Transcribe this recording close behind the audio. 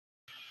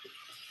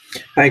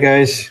Hi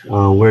guys,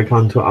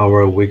 welcome to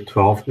our week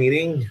 12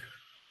 meeting.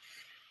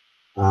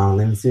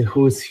 Let me see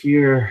who's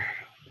here.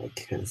 I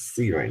can't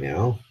see right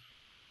now.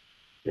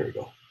 There we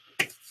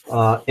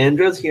go.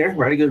 Andrew's here,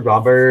 very good.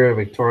 Robert,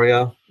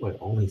 Victoria, with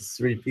only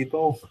 3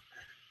 people.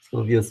 It's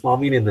gonna be a small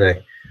meeting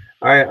today.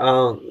 All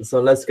right,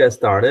 so let's get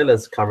started.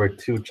 Let's cover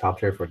 2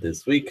 chapters for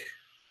this week.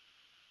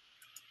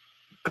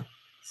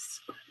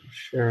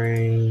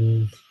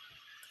 Sharing.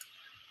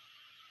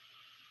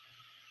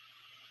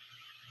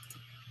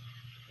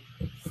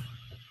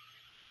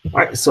 All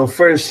right, so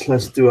first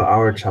let's do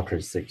our chapter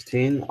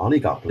 16,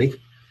 oligopoly.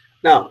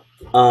 Now,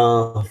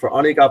 for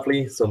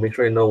oligopoly, so make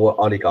sure you know what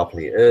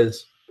oligopoly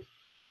is.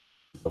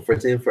 So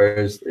first thing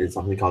first is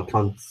something called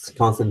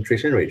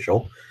concentration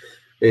ratio.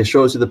 It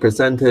shows you the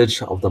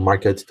percentage of the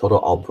market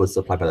total output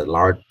supplied by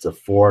the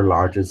 4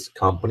 largest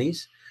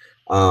companies.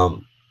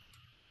 Now,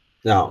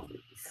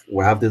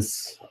 we have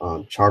this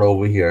chart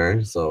over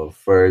here. So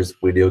first,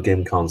 video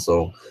game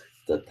console,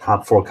 the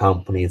top 4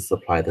 companies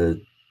supply the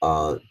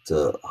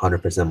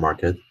 100%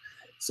 market.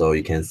 So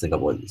you can think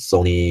about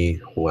Sony,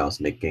 who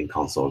else make game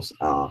consoles?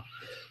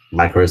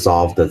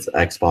 Microsoft, that's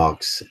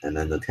Xbox, and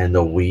then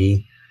Nintendo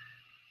Wii.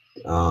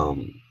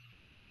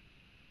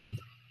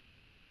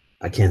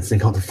 I can't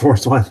think of the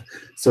fourth one.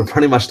 So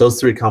pretty much those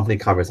 3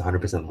 companies covers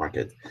 100%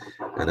 market.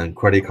 And then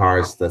credit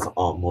cards, that's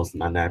almost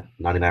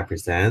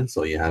 99%.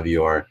 So you have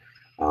your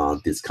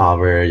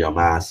Discover, your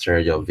Master,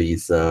 your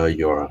Visa,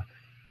 your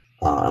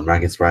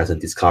American Express, and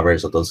Discover.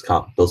 So those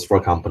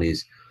 4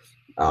 companies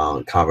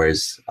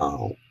covers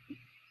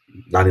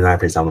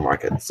 99% of the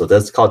market. So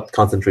that's called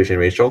concentration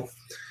ratio.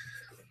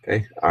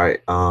 Okay, all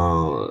right.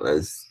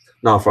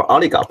 Now for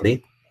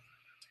oligopoly.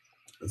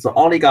 So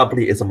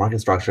oligopoly is a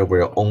market structure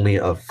where only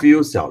a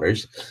few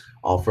sellers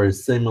offer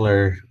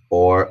similar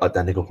or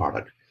identical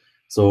product.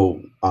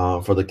 So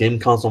for the game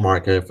console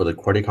market, for the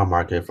credit card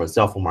market, for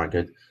cell phone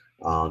market,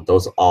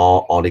 those are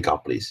all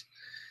oligopolies.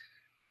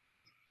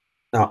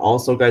 Now,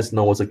 also, guys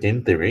know what's a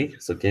game theory.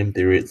 So game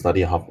theory is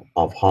study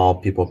of how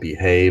people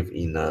behave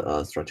in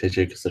a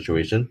strategic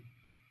situation.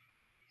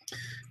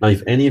 Now,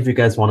 if any of you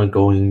guys want to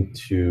go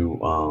into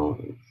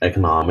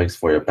economics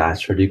for your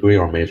bachelor degree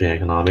or major in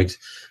economics,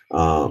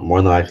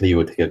 more than likely you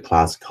would take a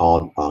class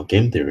called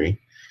game theory.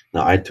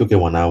 Now, I took it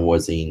when I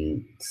was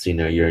in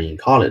senior year in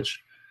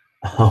college.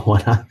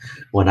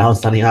 when I was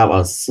signing up, I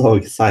was so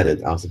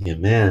excited. I was thinking,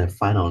 man,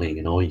 finally,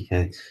 you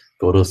can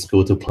go to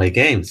school to play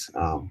games.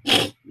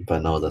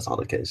 But no, that's not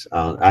the case.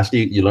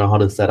 Actually, you learn how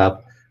to set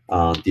up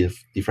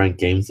different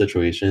game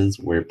situations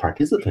where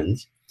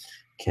participants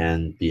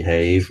can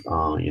behave,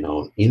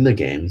 in the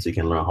games. You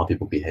can learn how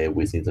people behave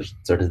within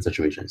certain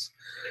situations.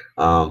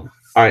 All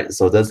right,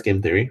 so that's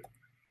game theory.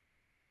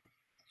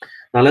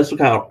 Now let's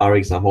look at our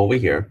example over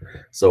here.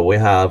 So we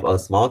have a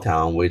small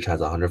town which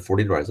has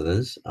 140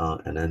 residents,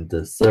 and then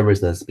the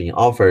service that's being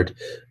offered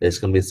is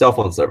going to be cell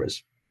phone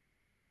service.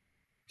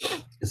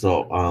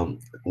 So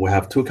we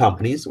have 2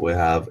 companies. We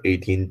have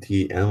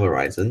AT&T and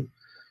Verizon.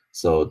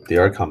 So they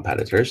are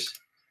competitors,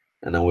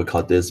 and then we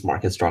call this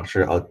market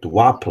structure a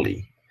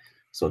duopoly.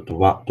 So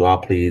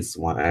duopoly is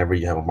whenever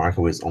you have a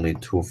market with only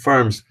 2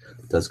 firms,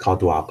 that's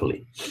called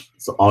duopoly.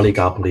 So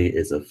oligopoly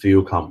is a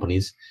few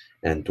companies,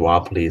 and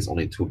duopoly is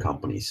only 2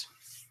 companies.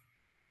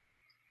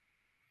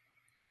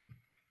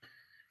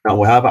 Now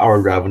we have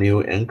our revenue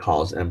and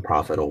cost and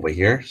profit over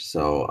here.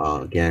 So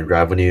again,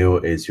 revenue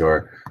is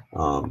your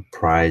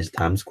price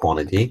times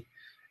quantity,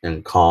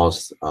 and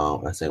cost.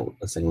 I think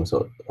was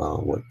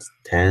what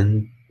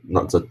 10,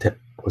 not so 10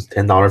 was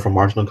 $10 for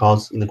marginal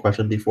cost in the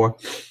question before,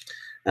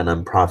 and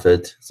then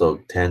profit. So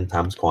 10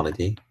 times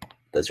quantity,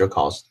 that's your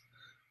cost,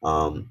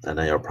 and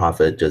then your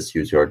profit. Just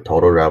use your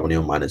total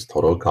revenue minus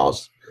total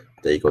cost.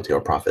 They equal to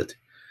your profit.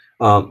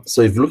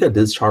 So if you look at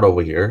this chart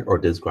over here, or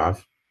this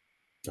graph,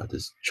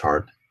 this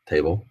chart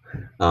table,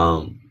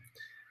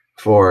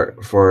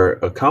 for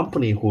a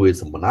company who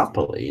is a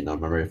monopoly,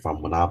 remember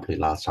from monopoly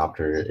last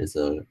chapter is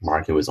a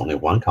market with only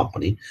 1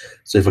 company.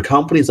 So if a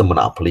company is a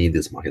monopoly in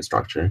this market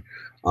structure,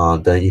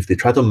 then if they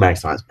try to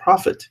maximize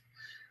profit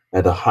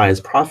at the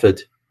highest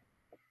profit,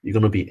 you're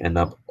going to be end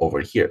up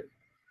over here.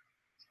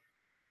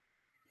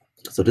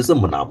 So this is a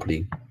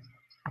monopoly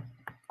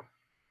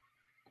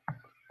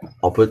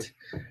output.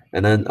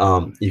 And then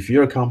if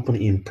you're a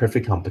company in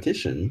perfect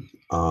competition,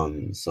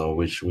 so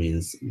which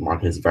means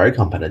market is very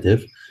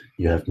competitive,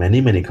 you have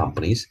many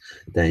companies,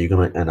 then you're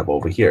going to end up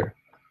over here.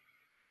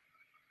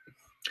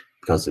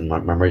 Because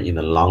remember, in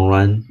the long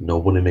run,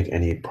 nobody make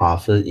any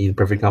profit in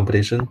perfect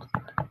competition.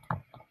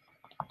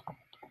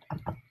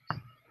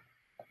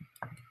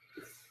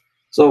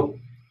 So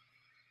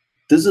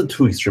this is a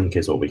 2 extreme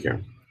case over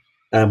here.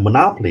 And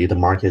monopoly, the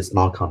market is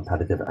not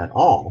competitive at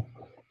all.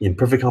 In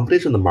perfect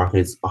competition, the market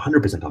is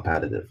 100%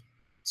 competitive.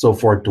 So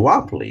for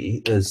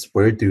duopoly, is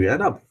where do you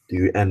end up? Do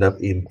you end up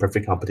in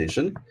perfect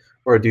competition,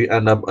 or do you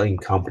end up in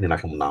company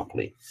like a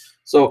monopoly?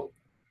 So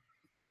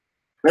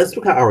let's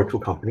look at our 2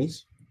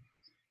 companies.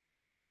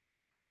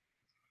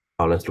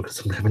 Let's look at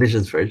some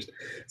definitions first.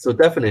 So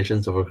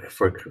definitions for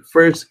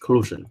first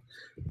collusion.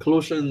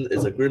 Collusion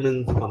is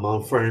agreement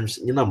among firms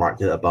in a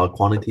market about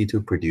quantity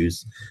to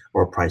produce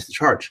or price to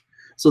charge.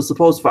 So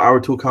suppose for our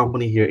two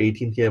company here,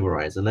 AT&T and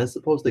Verizon, let's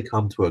suppose they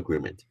come to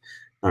agreement.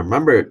 Now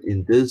remember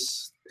in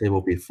this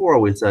table before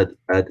we said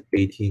at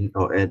 18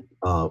 or at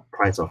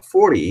price of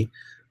 40,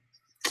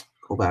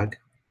 go back.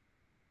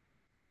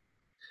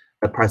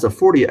 At price of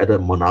 40 at the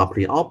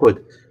monopoly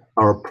output,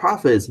 our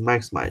profit is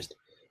maximized.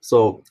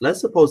 So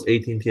let's suppose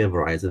AT&T and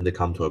Verizon, they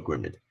come to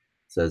agreement.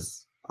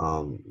 Says,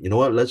 you know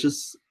what, let's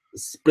just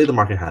split the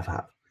market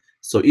half-half.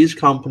 So each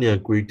company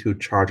agreed to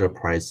charge a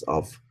price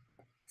of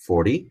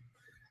 40.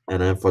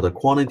 And then for the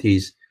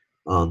quantities,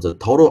 the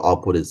total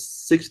output is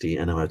 60.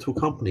 And then we have two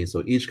companies.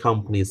 So each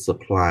company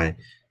supply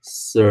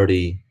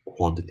 30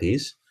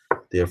 quantities.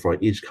 Therefore,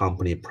 each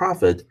company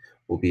profit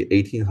will be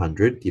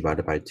 1,800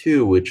 divided by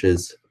 2, which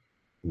is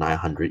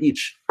 900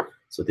 each.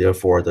 So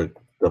therefore, the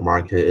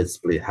market is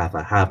split half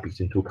and half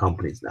between two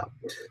companies now.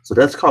 So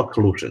that's called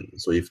collusion.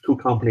 So if two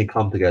companies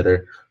come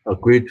together,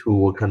 agree to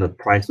what kind of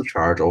price to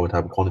charge or what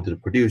type of quantity to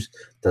produce,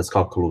 that's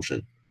called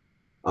collusion.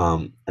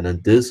 And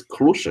then this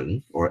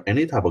collusion, or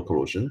any type of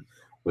collusion,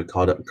 we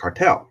call it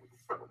cartel.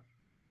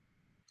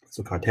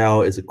 So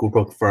cartel is a group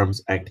of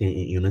firms acting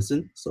in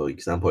unison. So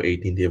example,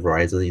 AT&T,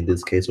 Verizon, in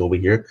this case over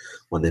here,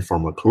 when they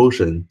form a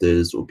collusion,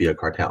 this will be a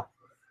cartel.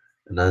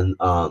 And then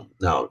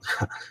now,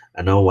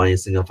 I know when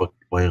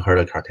you heard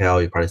of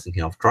cartel, you're probably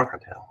thinking of drug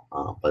cartel.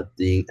 But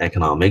in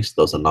economics,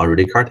 those are not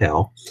really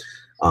cartel.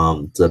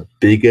 The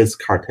biggest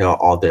cartel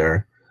out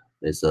there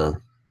is a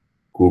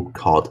group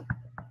called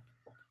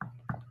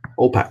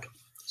OPEC.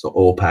 So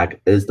OPEC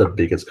is the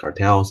biggest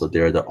cartel. So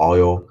they're the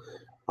oil,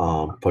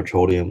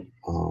 petroleum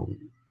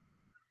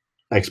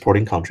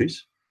exporting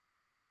countries.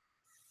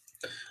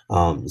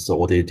 So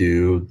what they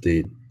do,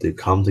 they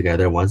come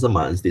together once a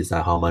month,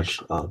 decide how much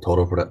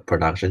total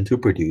production to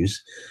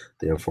produce.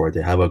 Therefore,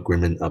 they have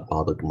agreement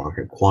about the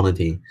market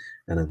quantity,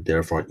 and then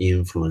therefore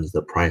influence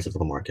the price of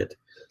the market.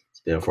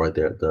 So therefore,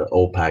 the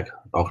OPEC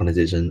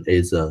organization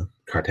is a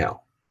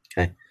cartel.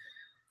 Okay.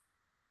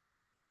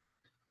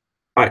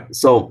 All right.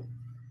 So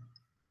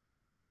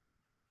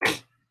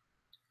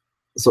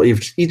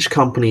if each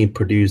company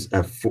produce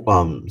a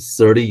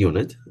 30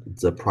 unit,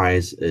 the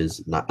price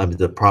is not. I mean,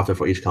 the profit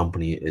for each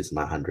company is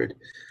 900.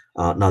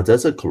 Now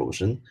that's a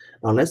collusion.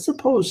 Now let's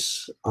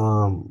suppose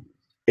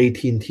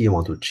AT&T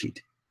want to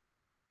cheat.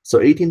 So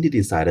AT&T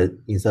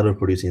decided instead of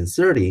producing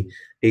 30,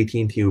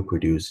 AT&T will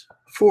produce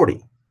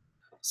 40.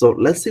 So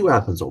let's see what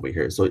happens over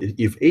here. So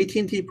if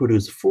AT&T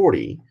produce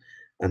 40,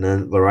 and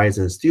then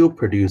Verizon still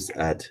produce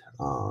at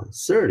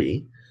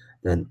 30,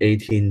 then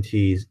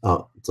AT&T's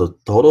so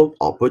total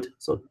output,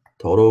 so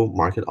total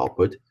market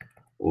output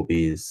will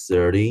be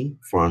 30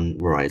 from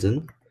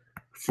Verizon,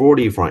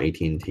 40 from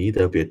AT&T.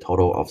 There'll be a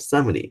total of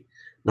 70.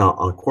 Now,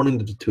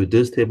 according to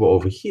this table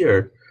over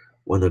here,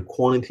 when the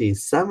quantity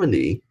is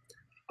 70,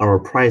 our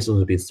price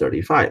will be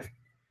 35.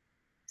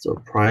 So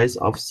price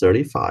of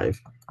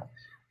 35.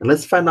 And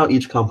let's find out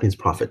each company's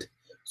profit.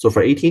 So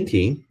for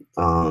AT&T,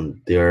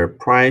 their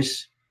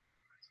price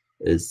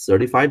is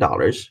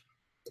 $35.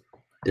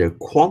 Their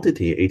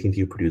quantity,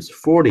 AT&T produced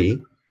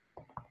 40.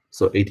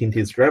 So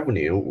AT&T's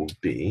revenue will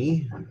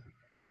be,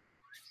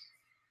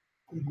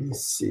 let me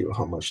see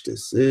how much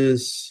this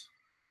is.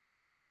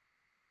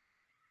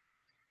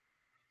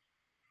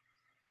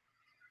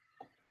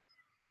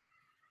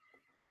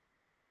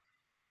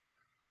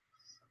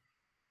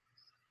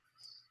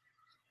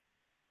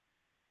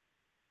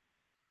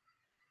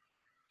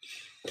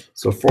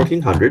 So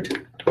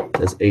 1,400,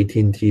 that's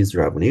AT&T's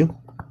revenue.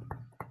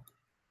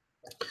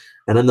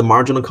 And then the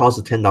marginal cost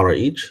is $10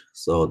 each.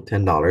 So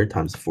 $10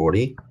 times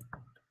 40.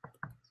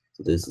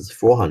 So this is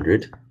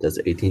 400. That's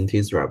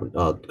AT&T's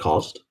revenue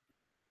cost.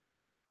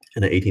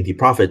 And the AT&T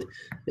profit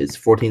is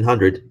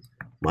 1,400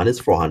 minus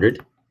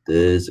 400.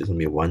 This is going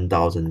to be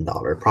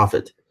 $1,000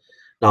 profit.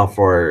 Now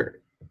for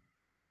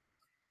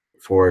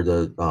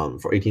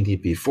AT&T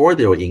before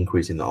they were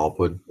increasing the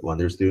output, when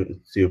they're still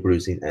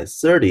producing at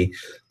 30,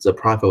 the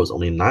profit was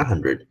only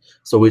 900.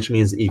 So which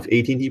means if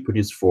AT&T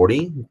produced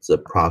 40, the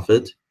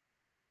profit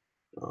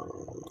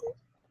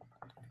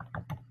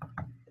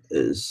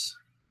is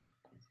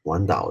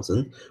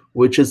 1,000,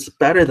 which is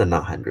better than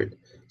 900.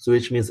 So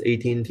which means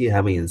AT&T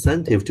have an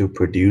incentive to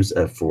produce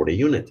a 40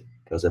 unit.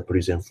 Because they're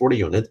producing 40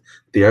 unit,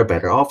 they are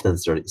better off than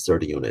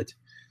 30 unit.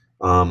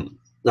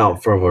 Now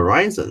for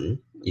Verizon,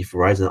 if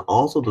Verizon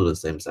also do the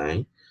same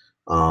thing,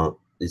 so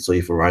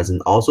if Verizon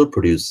also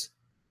produce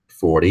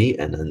 40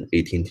 and then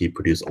AT&T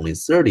produce only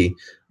 30,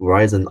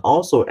 Verizon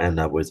also end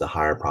up with a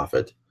higher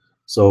profit.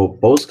 So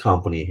both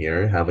company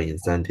here have an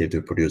incentive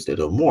to produce a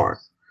little more.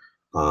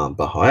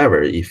 But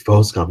however, if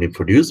both company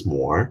produce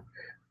more,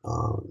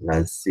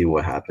 let's see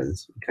what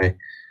happens. Okay,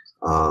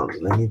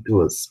 let me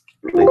do a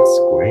split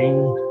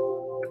screen.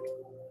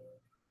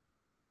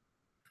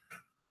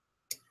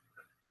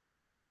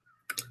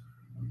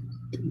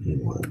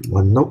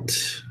 One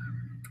note.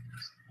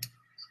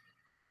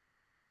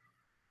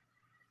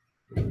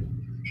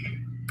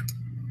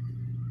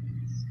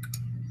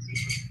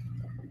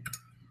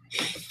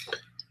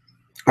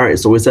 All right,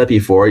 so we said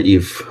before,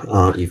 if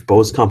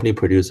both company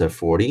produce at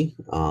 40,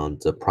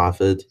 the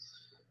profit.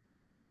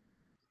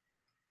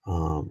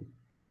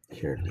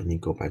 Here, let me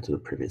go back to the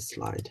previous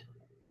slide.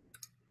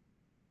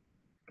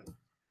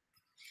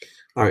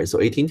 All right,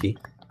 so AT&T.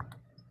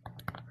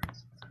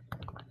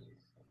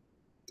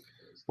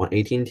 When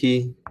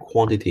AT&T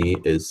quantity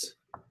is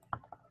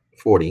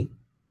 40,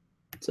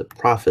 the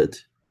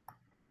profit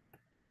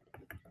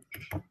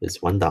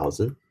is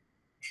 1,000.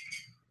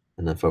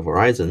 And then for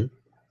Verizon,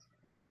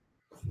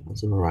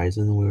 what's the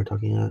Verizon we were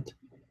talking at?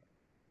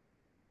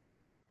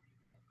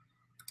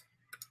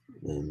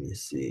 Let me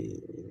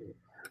see.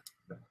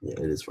 Yeah,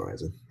 it is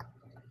Verizon.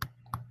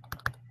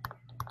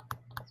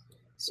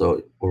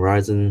 So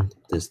Verizon,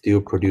 they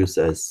still produce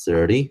as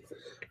 30.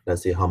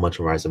 Let's see how much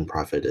Verizon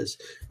profit is.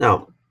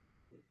 Now,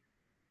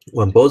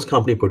 when both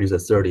company produce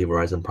at 30,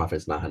 Verizon profit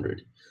is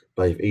 900.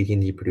 But if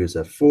AT&T produce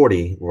at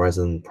 40,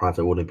 Verizon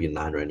profit wouldn't be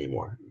 900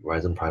 anymore.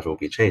 Verizon profit will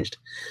be changed.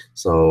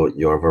 So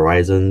your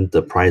Verizon,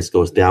 the price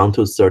goes down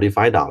to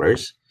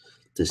 $35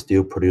 to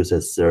still produce a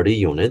 30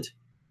 unit.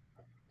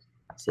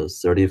 So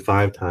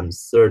 35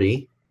 times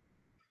 30,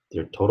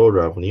 their total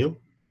revenue.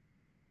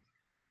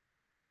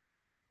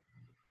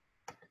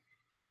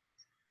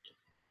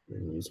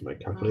 Let me use my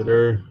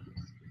calculator.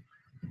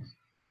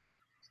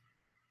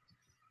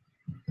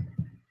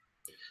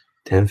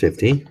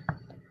 1050.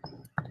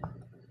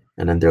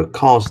 And then their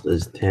cost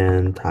is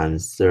 10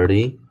 times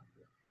 30.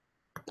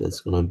 That's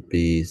going to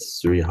be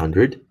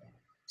 300.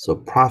 So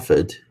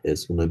profit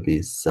is going to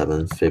be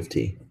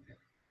 750.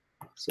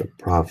 So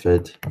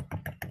profit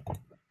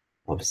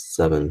of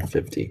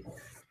 750.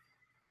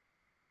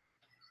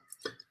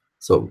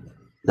 So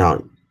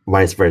now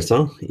vice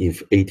versa,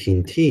 if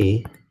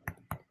AT&T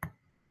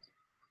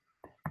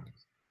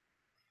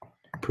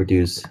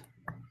produce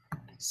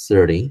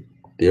 30,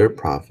 their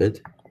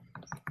profit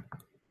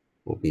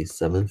will be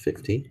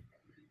 750.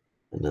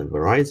 And then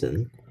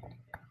Verizon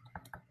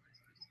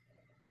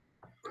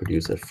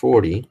produce at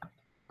 40,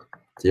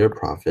 their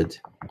profit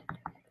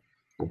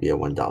will be at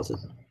 1,000.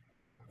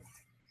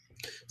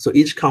 So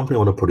each company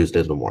want to produce a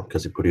little more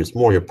because you produce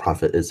more, your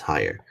profit is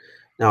higher.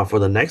 Now for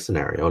the next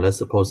scenario, let's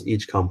suppose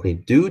each company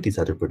do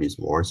decide to produce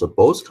more. So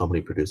both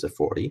company produce at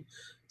 40.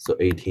 So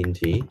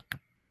AT&T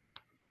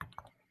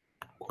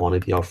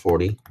quantity of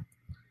 40,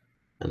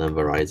 and then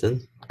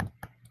Verizon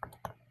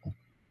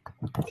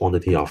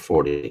quantity of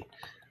 40.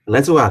 And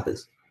let's see what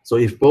happens. So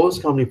if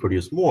both company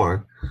produce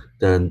more,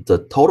 then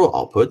the total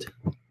output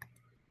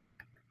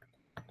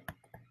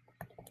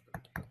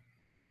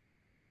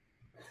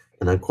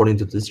and according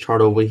to this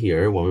chart over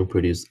here, when we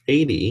produce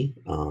 80,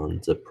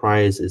 the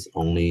price is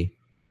only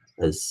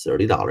as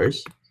 $30.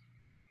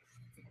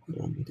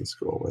 Let me just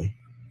go away.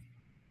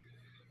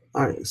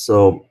 All right,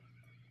 so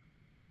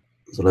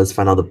let's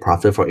find out the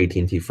profit for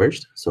AT&T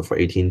first. So for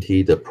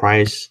AT&T, the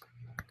price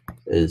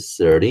is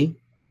 30,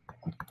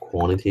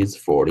 quantity is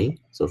 40.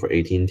 So for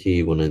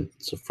AT&T,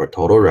 so for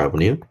total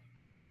revenue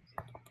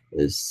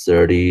is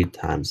 30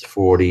 times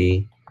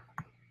 40,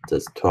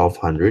 that's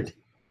 1,200.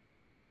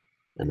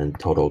 And then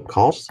total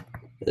cost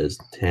is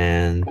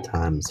 10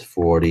 times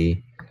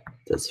 40,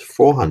 that's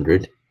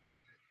 400.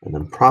 And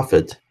then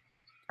profit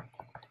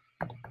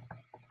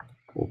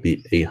will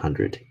be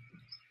 800.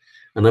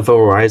 And then for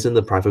Verizon,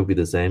 the profit will be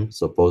the same.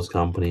 So both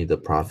company, the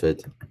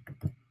profit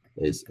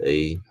is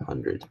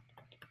 800.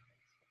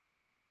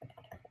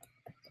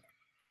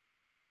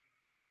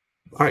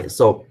 All right,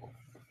 so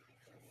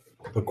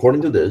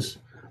according to this,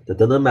 it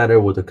doesn't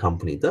matter what the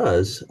company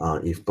does.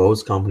 If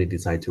both company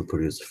decide to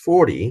produce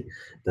 40,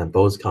 then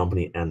both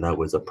company end up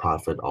with a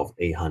profit of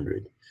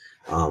 800.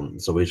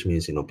 So which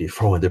means,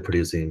 before when they're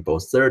producing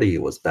both 30,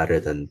 it was better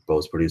than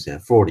both producing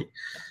at 40.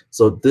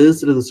 So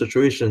this little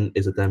situation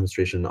is a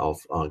demonstration of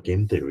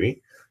game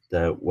theory,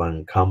 that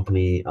when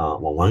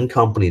one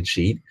company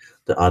cheat,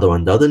 the other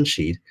one doesn't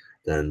cheat,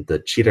 then the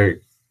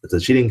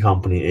cheating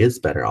company is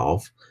better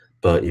off.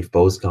 But if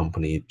both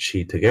companies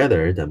cheat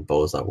together, then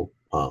both are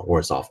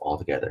worse off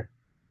altogether.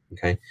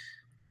 Okay.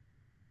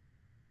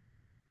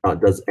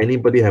 Does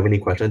anybody have any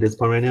question at this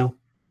point right now?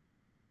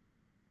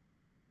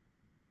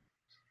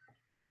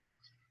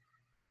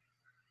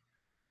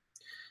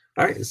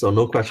 All right, so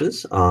no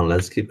questions.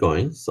 Let's keep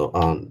going. So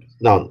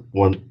now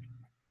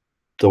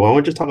the one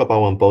we just talked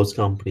about when both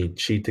companies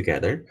cheat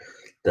together,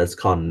 that's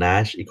called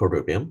Nash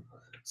equilibrium.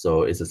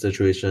 So it's a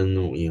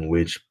situation in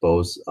which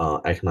both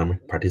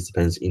economic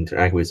participants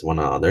interact with one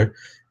another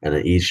and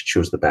then each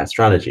choose the best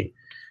strategy.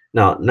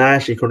 Now,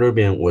 Nash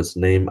equilibrium was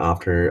named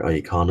after an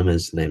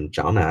economist named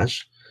John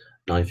Nash.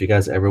 Now, if you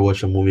guys ever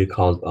watch a movie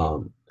called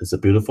It's a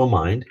Beautiful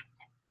Mind,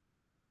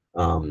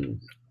 from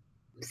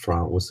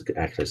what's the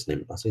actor's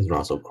name? I think it's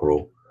Russell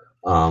Crowe.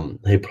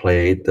 He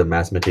played the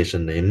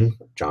mathematician named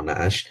John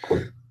Nash.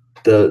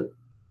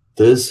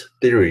 This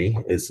theory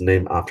is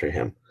named after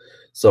him.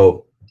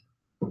 So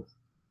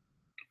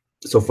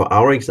for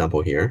our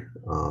example here,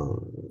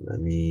 let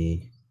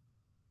me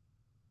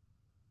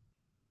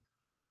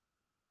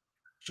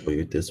show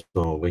you this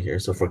one over here.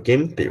 So for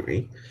game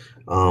theory,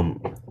 you're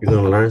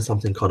going to learn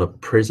something called a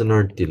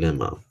prisoner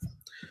dilemma.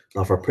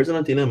 Now for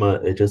prisoner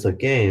dilemma, it's just a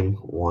game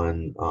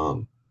when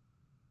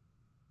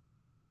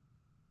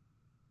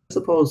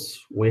suppose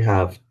we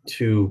have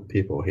two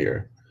people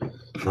here.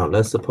 Now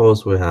let's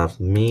suppose we have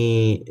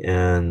me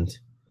and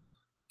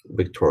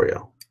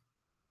Victoria.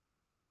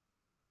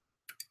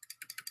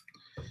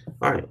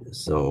 All right,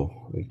 so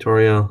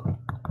Victoria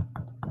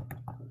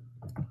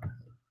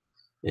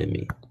and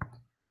me.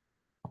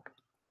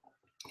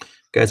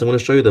 Guys, I'm going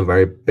to show you the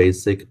very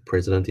basic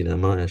president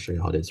dilemma and show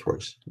you how this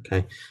works.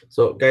 Okay,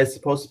 so guys,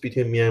 suppose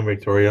between me and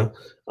Victoria,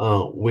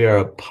 we are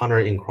a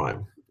partner in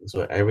crime.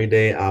 So every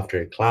day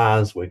after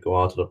class, we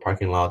go out to the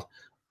parking lot,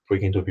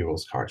 break into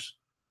people's cars.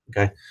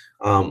 Okay,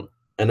 and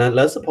then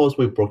let's suppose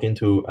we broke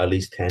into at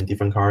least 10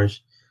 different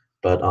cars,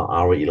 but on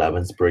our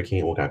 11th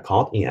breaking, we got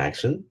caught in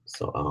action.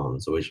 So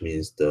which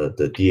means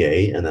the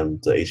DA and then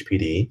the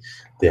HPD,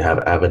 they have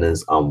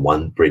evidence on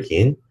one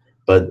break-in.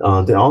 But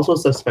they're also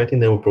suspecting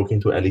they were broke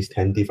into at least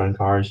 10 different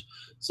cars.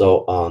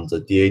 So the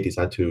DA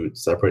decided to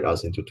separate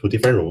us into two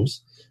different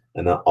rooms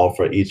and then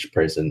offer each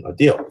person a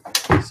deal.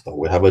 So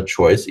we have a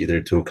choice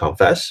either to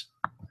confess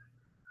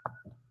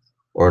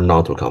or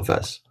not to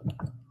confess.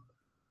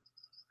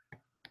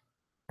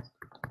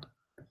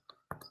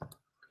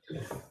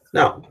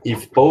 Now,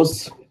 if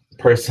both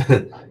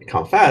person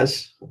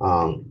confess,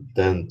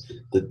 then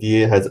the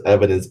DA has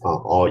evidence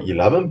on all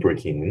 11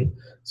 breaking,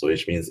 so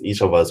which means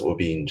each of us will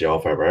be in jail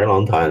for a very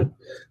long time.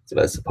 So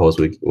let's suppose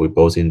we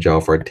both in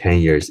jail for 10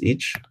 years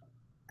each.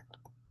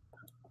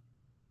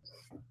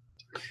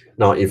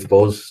 Now, if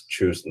both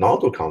choose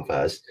not to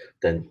confess,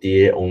 then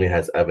DA only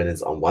has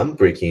evidence on one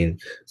breaking,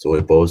 so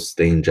we both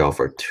stay in jail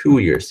for 2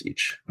 years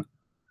each.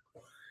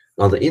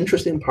 Now, the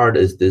interesting part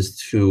is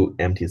this two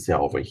empty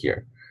cell over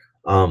here.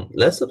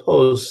 Let's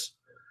suppose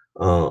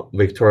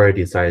Victoria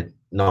decide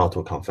not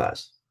to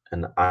confess,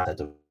 and I decide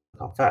to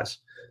confess.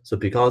 So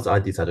because I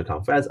decide to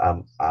confess,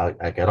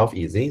 I get off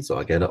easy, so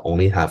I get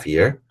only half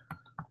year.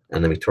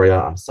 And then Victoria,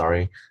 I'm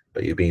sorry,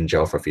 but you'll be in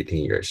jail for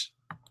 15 years.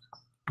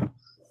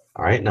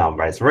 All right, now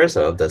vice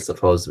versa. Let's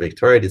suppose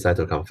Victoria decide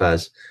to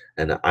confess,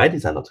 and I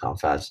decide not to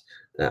confess.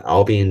 Then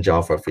I'll be in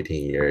jail for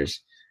 15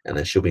 years, and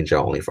then she'll be in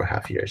jail only for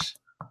half years.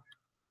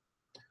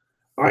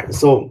 All right,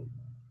 so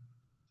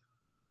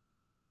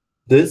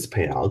this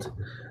payout,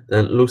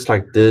 then it looks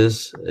like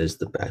this is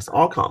the best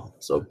outcome.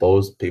 So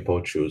both people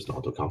choose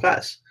not to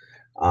confess.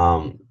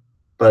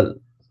 But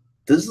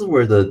this is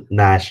where the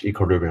Nash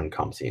equilibrium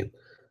comes in.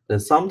 Then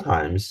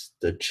sometimes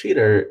the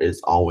cheater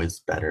is always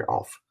better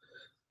off.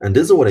 And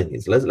this is what it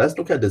means. Let's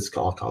look at this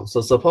outcome.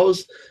 So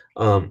suppose,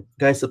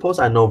 guys, suppose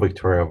I know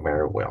Victoria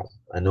very well.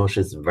 I know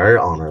she's very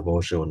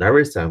honorable. She will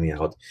never sell me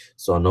out.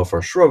 So I know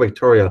for sure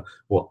Victoria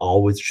will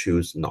always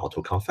choose not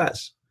to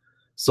confess.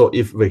 So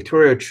if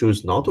Victoria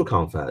choose not to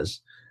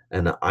confess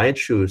and I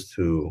choose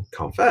to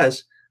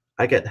confess,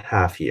 I get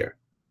half year.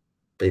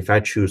 But if I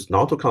choose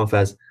not to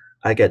confess,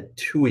 I get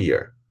 2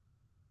 year.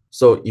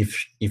 So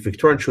if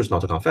Victoria choose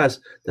not to confess,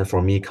 then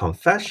for me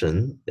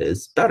confession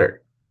is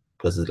better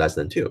because it's less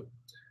than 2.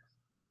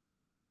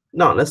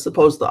 Now let's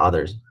suppose the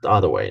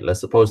other way. Let's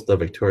suppose the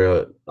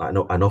Victoria, I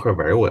know her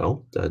very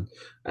well. That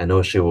I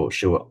know she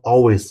will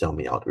always sell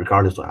me out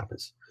regardless what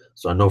happens.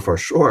 So I know for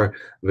sure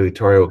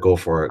Victoria will go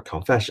for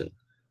confession.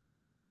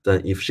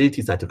 Then if she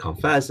decides to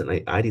confess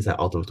and I decide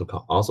also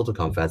to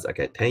confess, I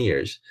get 10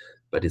 years.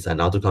 But decide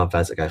not to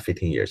confess, I get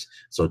 15 years.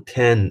 So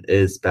 10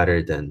 is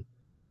better than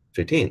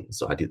 15.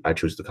 So I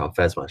choose to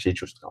confess when she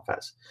chooses to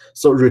confess.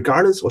 So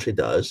regardless what she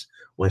does,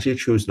 when she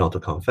chooses not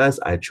to confess,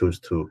 I choose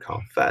to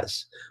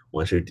confess.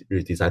 When she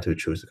decides to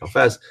choose to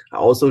confess, I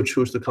also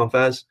choose to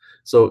confess.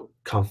 So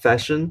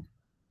confession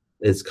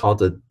is called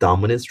the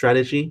dominant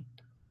strategy.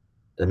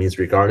 That means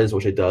regardless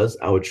what she does,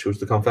 I would choose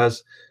to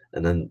confess.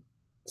 And then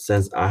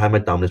since I have my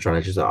dominant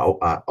strategy, so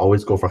I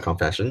always go for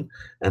confession.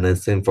 And then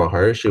same for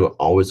her, she will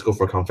always go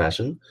for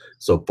confession.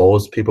 So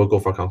both people go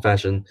for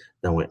confession,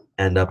 then we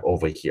end up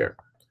over here.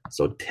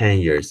 So 10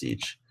 years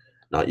each.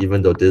 Now,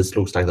 even though this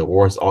looks like the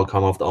worst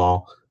outcome of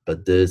all,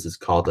 but this is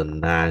called the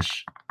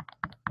Nash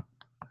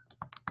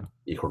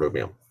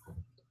equilibrium.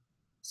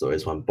 So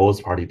it's when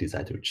both parties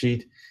decide to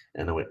cheat,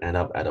 and then we end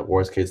up at a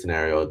worst case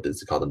scenario. This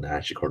is called the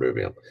Nash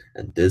equilibrium.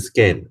 And this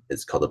game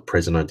is called the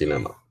prisoner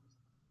dilemma.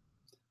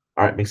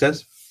 All right, make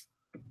sense?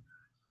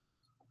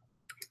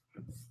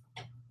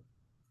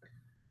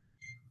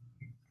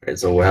 All right,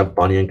 so we have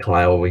Bonnie and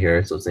Clyde over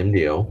here, so same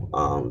deal.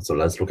 So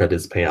let's look at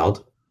this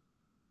payout.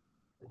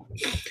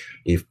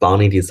 If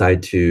Bonnie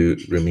decide to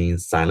remain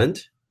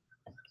silent,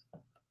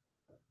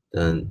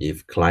 then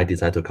if Clyde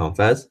decide to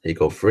confess, he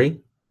go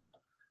free.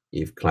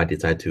 If Clyde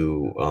decide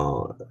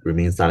to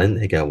remain silent,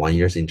 he get 1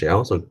 year in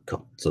jail.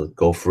 So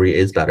go free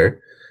is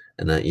better.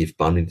 And then if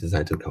Bonnie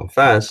decide to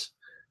confess,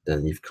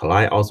 then if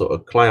Clyde also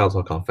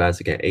confess,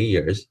 he get 8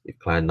 years. If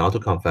Clyde not to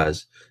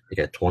confess, he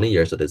get 20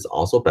 years. So this is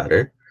also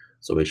better.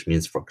 So which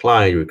means for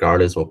Clyde,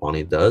 regardless what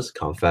Bonnie does,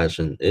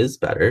 confession is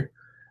better.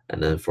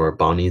 And then for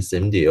Bonnie,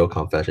 same deal,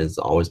 confession is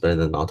always better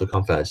than not to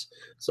confess.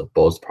 So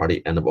both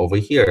parties end up over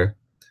here,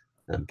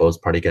 and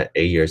both parties get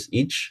 8 years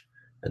each.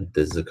 And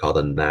this is called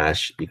the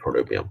Nash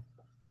equilibrium.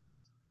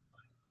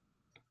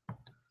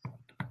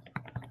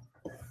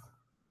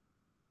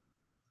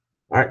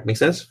 All right, makes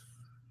sense?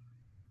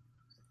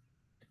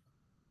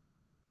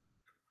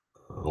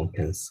 I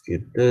can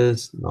skip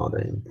this, not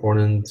that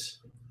important.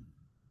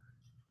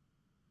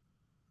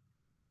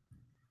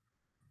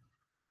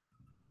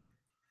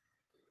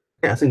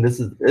 Okay, I think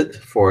this is it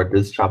for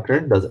this chapter.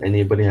 Does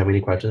anybody have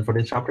any questions for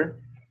this chapter?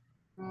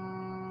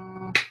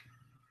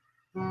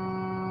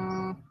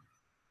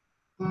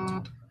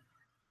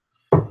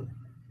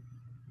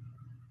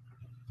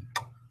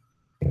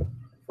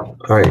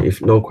 All right,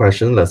 if no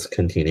question, let's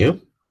continue.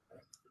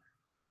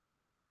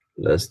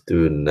 Let's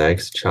do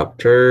next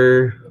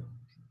chapter.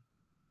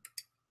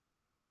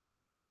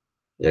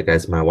 Yeah,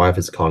 guys, my wife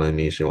is calling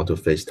me. She wants to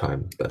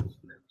FaceTime, but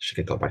she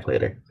can call back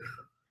later.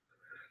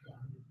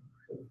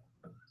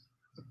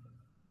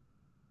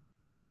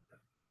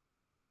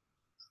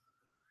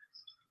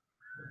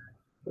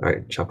 All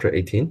right, chapter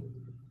 18.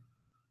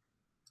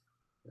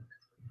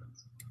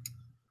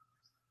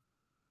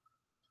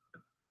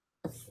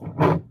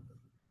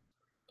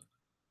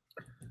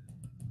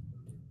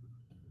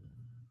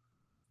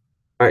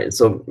 All right,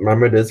 so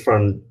remember this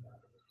from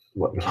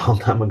what, a long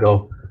time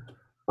ago.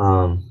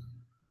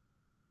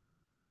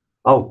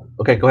 Oh,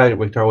 okay, go ahead,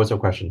 Victor. What's your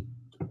question?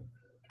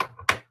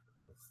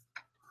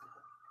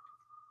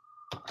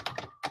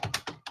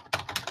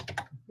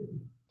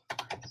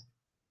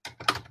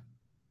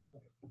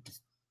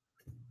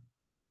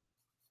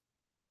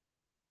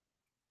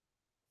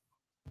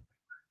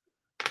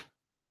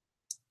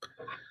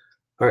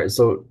 All right,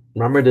 so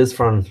remember this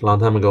from a long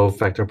time ago,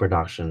 factor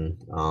production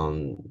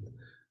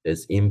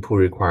is input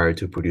required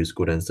to produce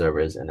good and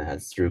service, and it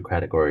has three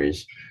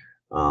categories.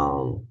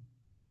 Um,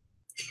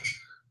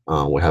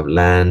 we have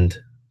land,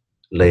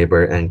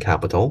 labor, and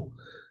capital.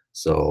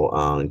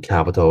 So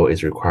capital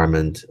is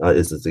requirement,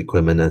 is the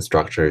equipment and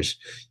structures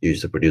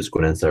used to produce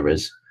good and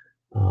service.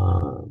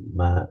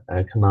 My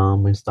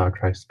economic Star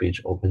Trek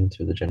speech open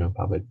to the general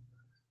public.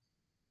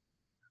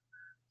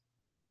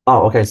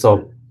 Oh, okay.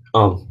 So,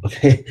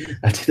 okay,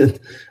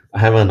 I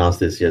haven't announced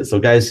this yet. So,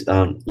 guys,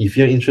 if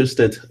you're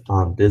interested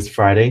on this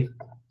Friday,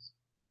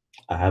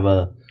 I have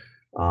a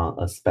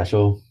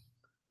special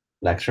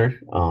lecture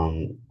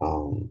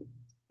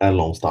at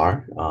Lone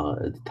Star.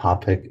 The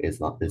topic is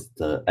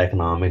the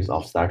economics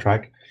of Star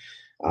Trek.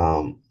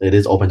 It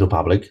is open to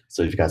public,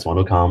 so if you guys want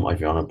to come, or if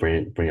you want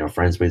to bring your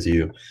friends with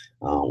you,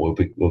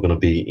 we're gonna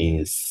be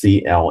in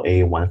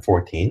CLA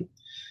 114.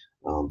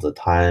 The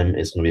time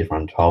is going to be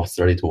from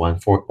 12:30 to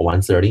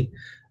 1:30,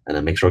 and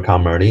then make sure to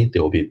come early.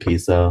 There will be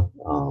pizza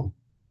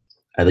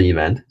at the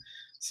event,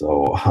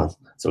 so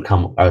so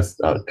come first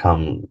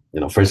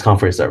come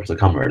first serve. So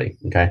come early,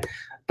 okay?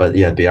 But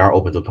yeah, they are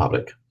open to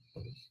public.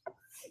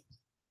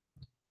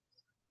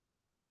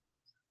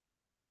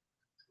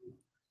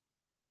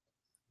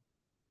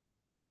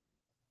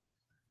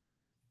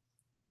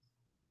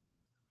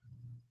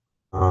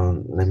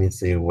 Let me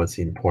see what's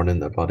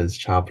important about this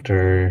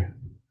chapter.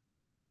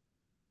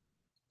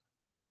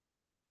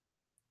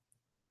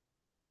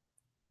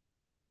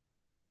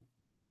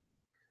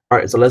 All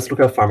right, so let's look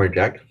at Farmer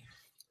Jack.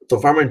 So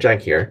Farmer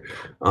Jack here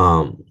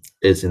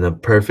is in a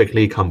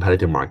perfectly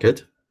competitive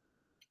market.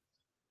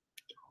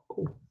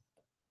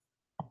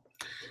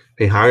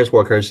 He hires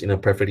workers in a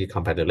perfectly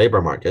competitive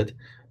labor market,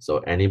 so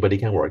anybody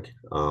can work.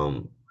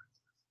 And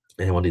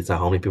he will decide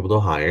how many people to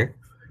hire.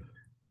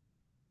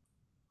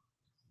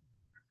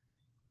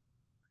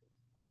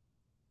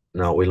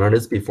 Now we learned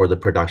this before the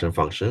production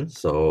function.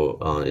 So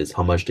it's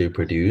how much do you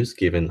produce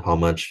given how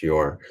much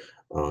your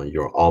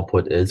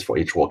output is for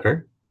each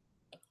worker.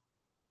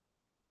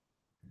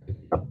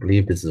 I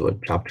believe this is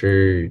what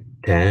chapter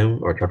 10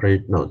 or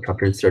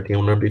chapter 13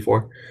 we learned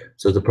before.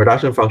 So the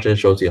production function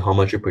shows you how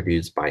much you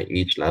produce by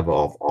each level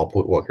of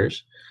output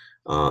workers.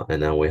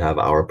 And then we have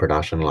our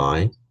production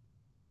line.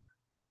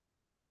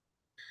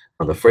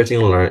 The first thing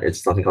we learn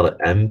is something called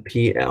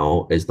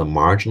MPL, is the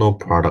marginal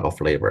product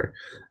of labor.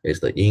 It's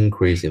the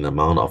increase in the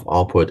amount of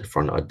output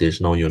for an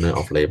additional unit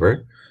of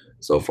labor.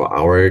 So for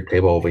our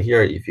table over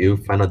here, if you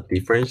find a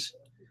difference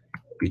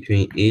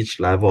between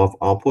each level of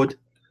output,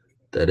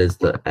 that is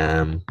the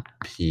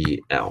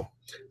MPL.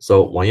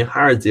 So when you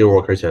hire 0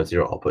 workers, you have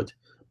 0 output.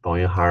 But when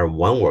you hire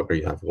 1 worker,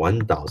 you have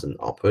 1,000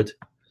 output.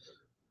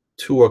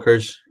 2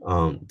 workers,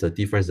 the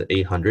difference is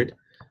 800.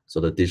 So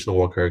the additional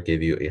worker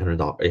gave you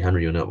 800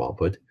 unit of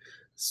output.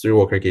 3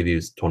 worker gave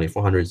you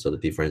 2,400, so the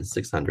difference is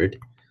 600.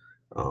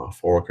 4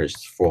 workers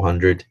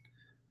 400,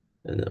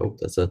 and oh,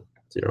 that's a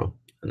 0.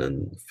 And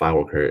then 5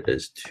 worker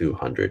is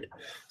 200.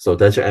 So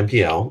that's your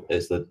MPL,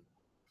 is the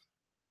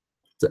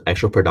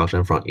actual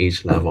production from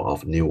each level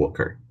of new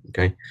worker.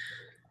 Okay.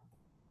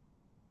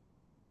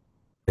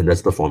 And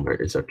that's the formula.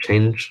 It's a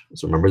change.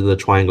 So remember the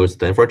triangle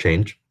stands for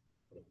change.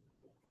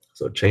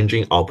 So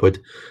changing output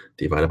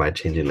divided by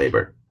changing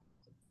labor.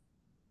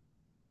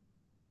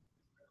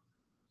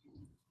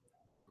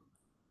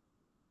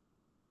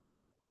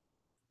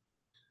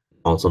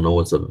 Also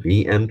known as a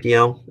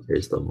VMPL,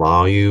 is the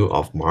value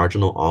of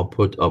marginal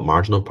output of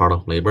marginal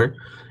product labor.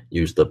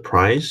 Use the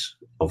price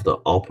of the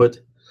output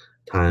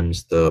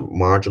times the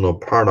marginal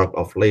product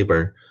of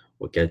labor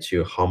will get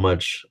you how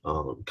much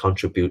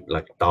contribute,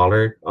 like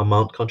dollar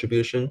amount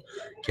contribution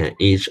can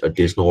each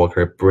additional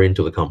worker bring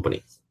to the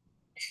company.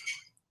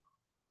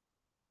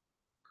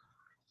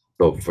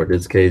 So for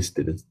this case,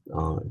 it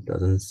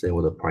doesn't say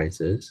what the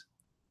price is.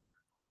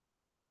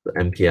 The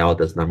MPL,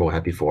 that's number we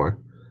had before.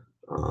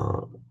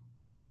 Uh,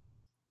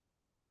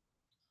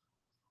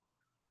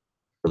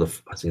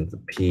 I think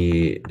the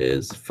P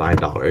is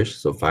 $5.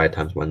 So 5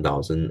 times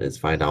 1,000 is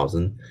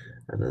 5,000,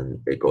 and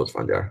then it goes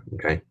from there.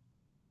 Okay.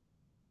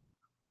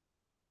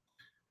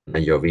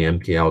 And your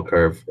VMPL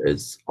curve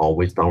is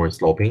always downward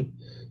sloping.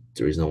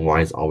 The reason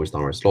why it's always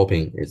downward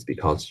sloping is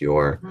because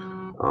your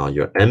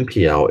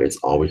MPL is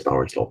always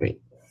downward sloping.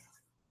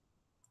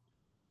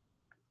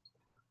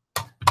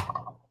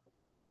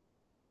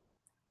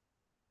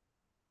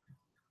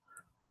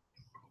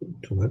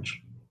 Too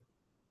much.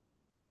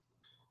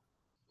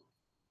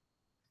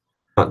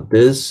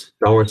 This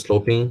downward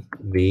sloping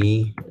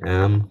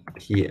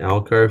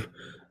VMPL curve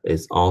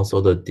is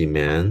also the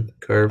demand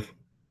curve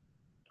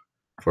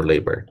for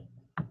labor.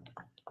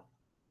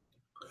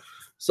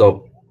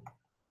 So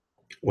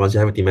once you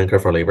have a demand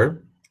curve for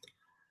labor,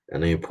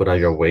 and then you put out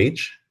your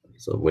wage,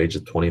 so wage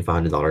is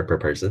 $2,500 per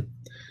person,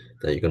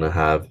 then you're gonna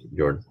have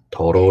your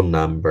total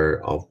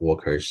number of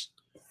workers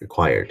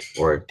required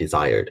or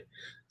desired.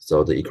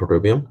 So the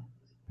equilibrium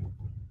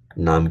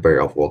number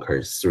of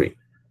workers 3.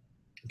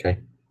 Okay,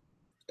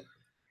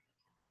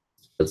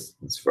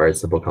 it's very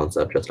simple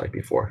concept, just like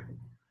before.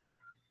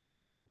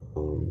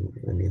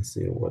 Let me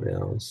see what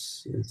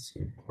else is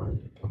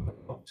important to talk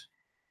about.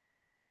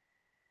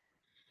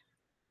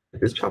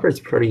 This chapter is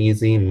pretty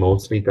easy,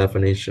 mostly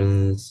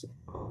definitions,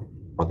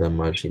 not that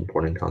much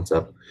important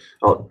concept.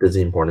 Oh, this is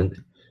important.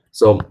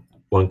 So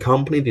when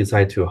company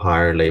decide to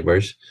hire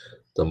laborers,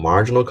 the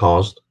marginal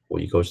cost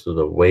will equals to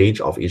the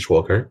wage of each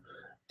worker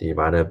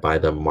divided by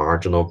the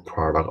marginal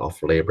product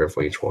of labor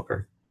for each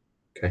worker.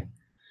 Okay,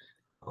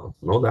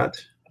 know that.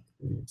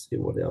 Let's see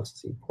what else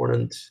is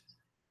important.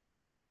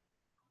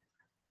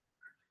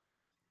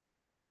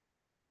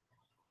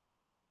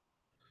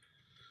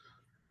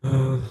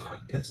 I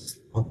guess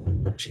not that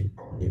much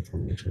important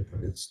information for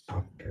this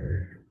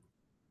chapter.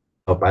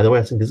 Oh, by the way,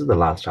 I think this is the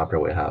last chapter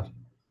we have.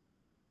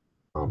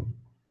 Oh,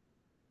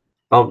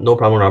 no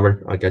problem,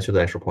 Robert. I'll get you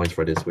the extra points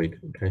for this week.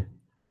 Okay.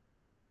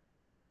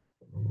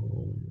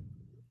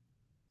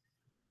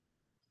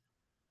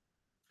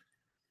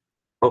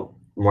 Oh,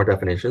 more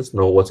definitions.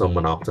 Know what's a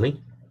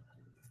monopsony?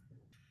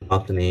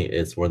 Monopsony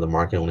is where the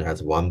market only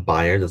has one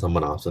buyer. That's a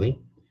monopsony.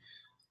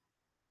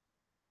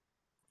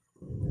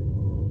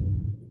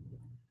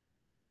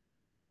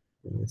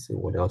 Let me see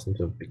what else needs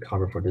to be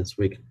covered for this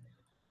week.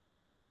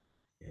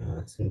 Yeah,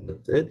 I think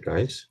that's it,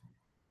 guys.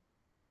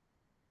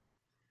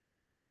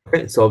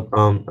 Okay, so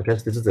I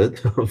guess this is it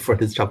for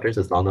this chapter.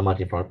 It's not that much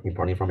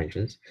important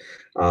information.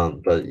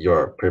 But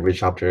your previous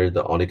chapter,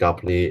 the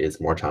oligopoly, is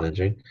more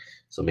challenging.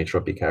 So make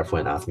sure be careful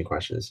and ask me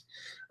questions.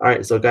 All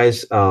right, so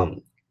guys,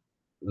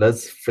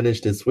 let's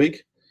finish this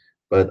week.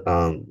 But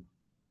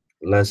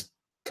let's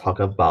talk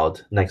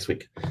about next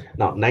week.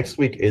 Now, next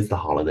week is the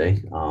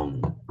holiday.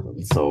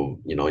 So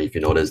if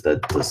you notice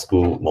that most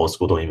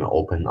school don't even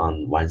open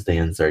on Wednesday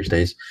and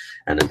Thursdays,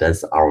 and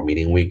that's our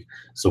meeting week.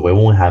 So we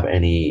won't have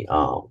any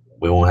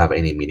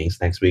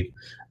meetings next week,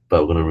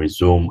 but we're gonna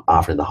resume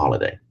after the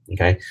holiday.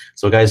 Okay,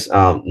 so guys,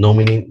 no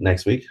meeting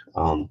next week,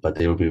 but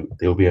there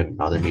will be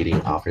another meeting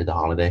after the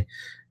holiday.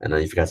 And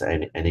then if you guys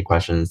have any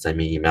questions, send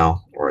me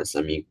email or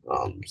send me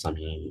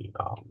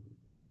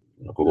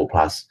Google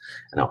Plus,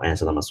 and I'll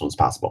answer them as soon as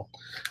possible.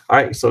 All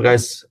right, so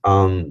guys,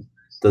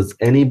 does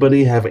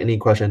anybody have any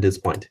question at this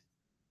point?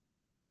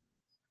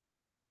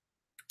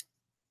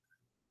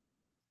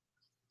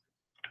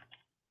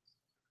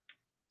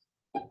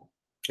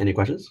 Any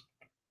questions?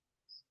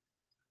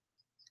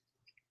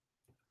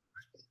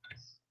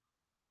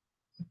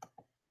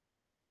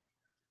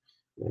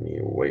 Let me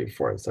wait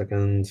for a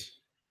second.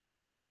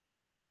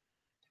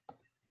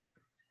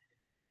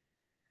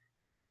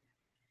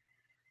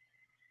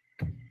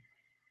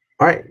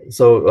 All right,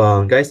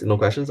 so guys, no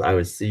questions. I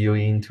will see you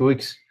in 2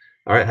 weeks.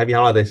 All right, happy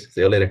holidays.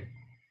 See you later.